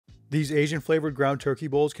These Asian flavored ground turkey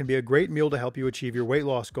bowls can be a great meal to help you achieve your weight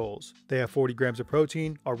loss goals. They have 40 grams of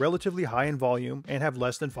protein, are relatively high in volume, and have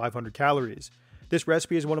less than 500 calories. This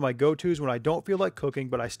recipe is one of my go-tos when I don't feel like cooking,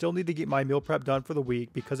 but I still need to get my meal prep done for the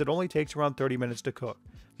week because it only takes around 30 minutes to cook.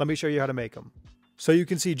 Let me show you how to make them. So you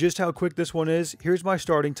can see just how quick this one is, here's my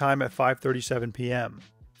starting time at 5:37 p.m.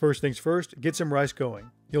 First things first, get some rice going.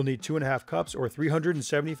 You'll need 2.5 cups or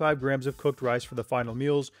 375 grams of cooked rice for the final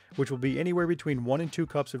meals, which will be anywhere between 1 and 2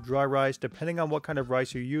 cups of dry rice depending on what kind of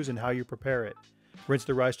rice you use and how you prepare it. Rinse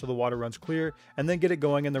the rice till the water runs clear, and then get it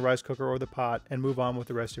going in the rice cooker or the pot and move on with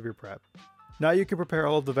the rest of your prep. Now you can prepare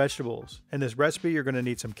all of the vegetables. In this recipe, you're going to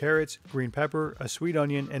need some carrots, green pepper, a sweet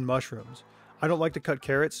onion, and mushrooms. I don't like to cut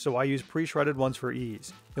carrots, so I use pre-shredded ones for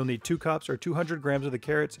ease. You'll need 2 cups or 200 grams of the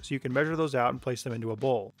carrots, so you can measure those out and place them into a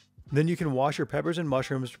bowl. Then you can wash your peppers and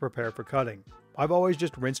mushrooms to prepare for cutting. I've always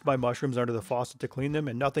just rinsed my mushrooms under the faucet to clean them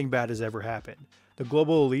and nothing bad has ever happened. The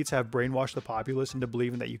global elites have brainwashed the populace into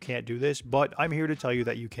believing that you can't do this, but I'm here to tell you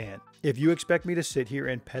that you can. If you expect me to sit here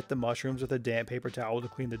and pet the mushrooms with a damp paper towel to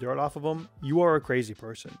clean the dirt off of them, you are a crazy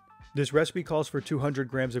person. This recipe calls for 200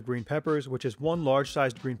 grams of green peppers, which is 1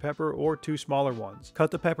 large-sized green pepper or 2 smaller ones.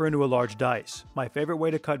 Cut the pepper into a large dice. My favorite way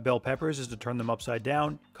to cut bell peppers is to turn them upside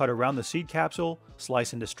down, cut around the seed capsule,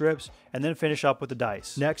 slice into strips, and then finish up with the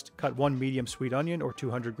dice. Next, cut 1 medium sweet onion or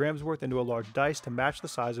 200 grams worth into a large dice to match the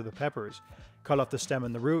size of the peppers. Cut off the stem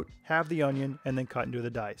and the root, halve the onion, and then cut into the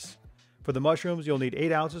dice. For the mushrooms, you'll need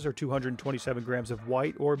 8 ounces or 227 grams of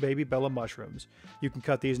white or baby bella mushrooms. You can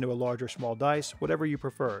cut these into a large or small dice, whatever you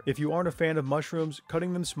prefer. If you aren't a fan of mushrooms,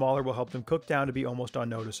 cutting them smaller will help them cook down to be almost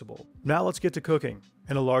unnoticeable. Now let's get to cooking.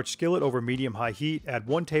 In a large skillet over medium-high heat, add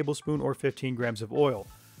 1 tablespoon or 15 grams of oil.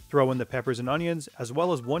 Throw in the peppers and onions, as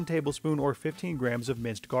well as 1 tablespoon or 15 grams of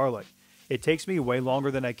minced garlic. It takes me way longer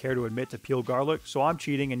than I care to admit to peel garlic, so I'm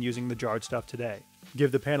cheating and using the jarred stuff today. Give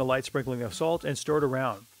the pan a light sprinkling of salt and stir it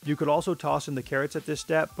around. You could also toss in the carrots at this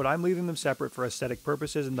step, but I'm leaving them separate for aesthetic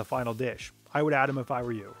purposes in the final dish. I would add them if I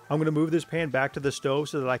were you. I'm going to move this pan back to the stove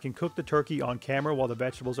so that I can cook the turkey on camera while the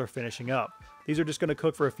vegetables are finishing up. These are just going to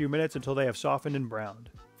cook for a few minutes until they have softened and browned.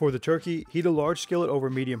 For the turkey, heat a large skillet over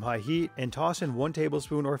medium-high heat and toss in 1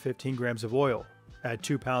 tablespoon or 15 grams of oil. Add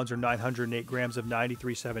 2 pounds or 908 grams of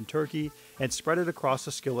 93.7 turkey and spread it across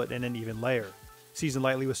the skillet in an even layer. Season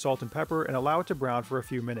lightly with salt and pepper and allow it to brown for a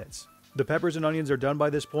few minutes. The peppers and onions are done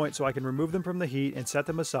by this point, so I can remove them from the heat and set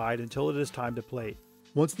them aside until it is time to plate.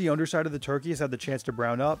 Once the underside of the turkey has had the chance to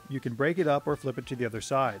brown up, you can break it up or flip it to the other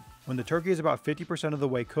side. When the turkey is about 50% of the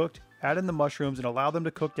way cooked, add in the mushrooms and allow them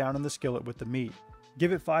to cook down in the skillet with the meat.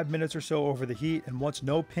 Give it 5 minutes or so over the heat, and once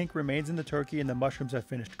no pink remains in the turkey and the mushrooms have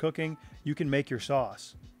finished cooking, you can make your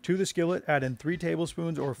sauce. To the skillet, add in 3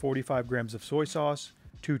 tablespoons or 45 grams of soy sauce,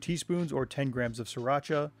 2 teaspoons or 10 grams of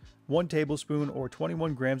sriracha, 1 tablespoon or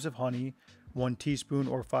 21 grams of honey, 1 teaspoon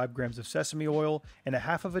or 5 grams of sesame oil, and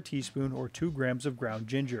 1/2 of a teaspoon or 2 grams of ground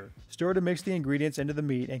ginger. Stir to mix the ingredients into the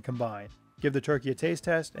meat and combine. Give the turkey a taste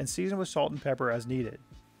test and season with salt and pepper as needed.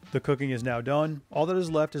 The cooking is now done. All that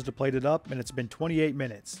is left is to plate it up, and it's been 28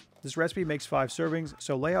 minutes. This recipe makes 5 servings,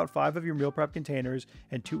 so lay out 5 of your meal prep containers,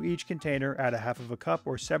 and to each container add 1/2 of a cup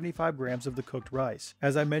or 75 grams of the cooked rice.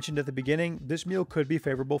 As I mentioned at the beginning, this meal could be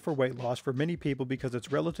favorable for weight loss for many people because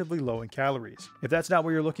it's relatively low in calories. If that's not what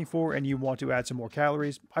you're looking for and you want to add some more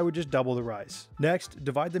calories, I would just double the rice. Next,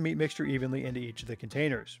 divide the meat mixture evenly into each of the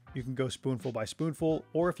containers. You can go spoonful by spoonful,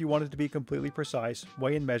 or if you want it to be completely precise,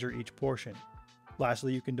 weigh and measure each portion.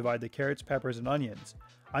 Lastly, you can divide the carrots, peppers, and onions.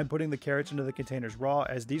 I'm putting the carrots into the containers raw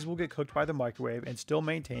as these will get cooked by the microwave and still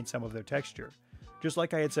maintain some of their texture. Just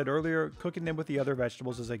like I had said earlier, cooking them with the other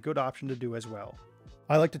vegetables is a good option to do as well.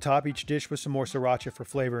 I like to top each dish with some more sriracha for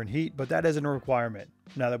flavor and heat, but that isn't a requirement.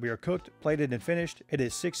 Now that we are cooked, plated, and finished, it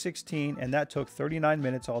is 6:16 and that took 39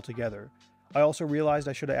 minutes altogether. I also realized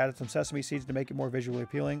I should have added some sesame seeds to make it more visually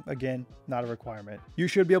appealing. Again, not a requirement. You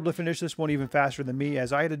should be able to finish this one even faster than me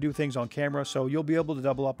as I had to do things on camera, so you'll be able to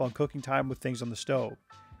double up on cooking time with things on the stove.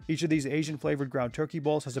 Each of these Asian flavored ground turkey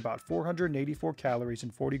bowls has about 484 calories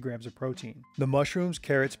and 40 grams of protein. The mushrooms,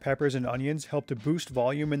 carrots, peppers, and onions help to boost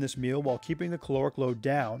volume in this meal while keeping the caloric load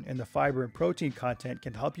down, and the fiber and protein content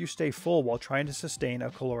can help you stay full while trying to sustain a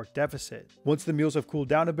caloric deficit. Once the meals have cooled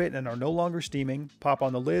down a bit and are no longer steaming, pop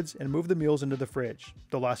on the lids and move the meals into the fridge.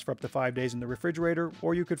 They'll last for up to 5 days in the refrigerator,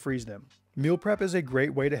 or you could freeze them. Meal prep is a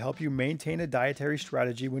great way to help you maintain a dietary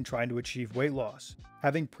strategy when trying to achieve weight loss.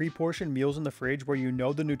 Having pre-portioned meals in the fridge where you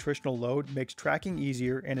know the nutritional load makes tracking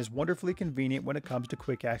easier and is wonderfully convenient when it comes to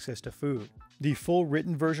quick access to food. The full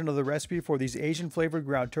written version of the recipe for these Asian flavored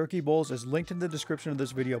ground turkey bowls is linked in the description of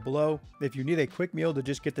this video below. If you need a quick meal to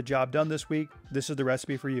just get the job done this week, this is the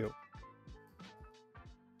recipe for you.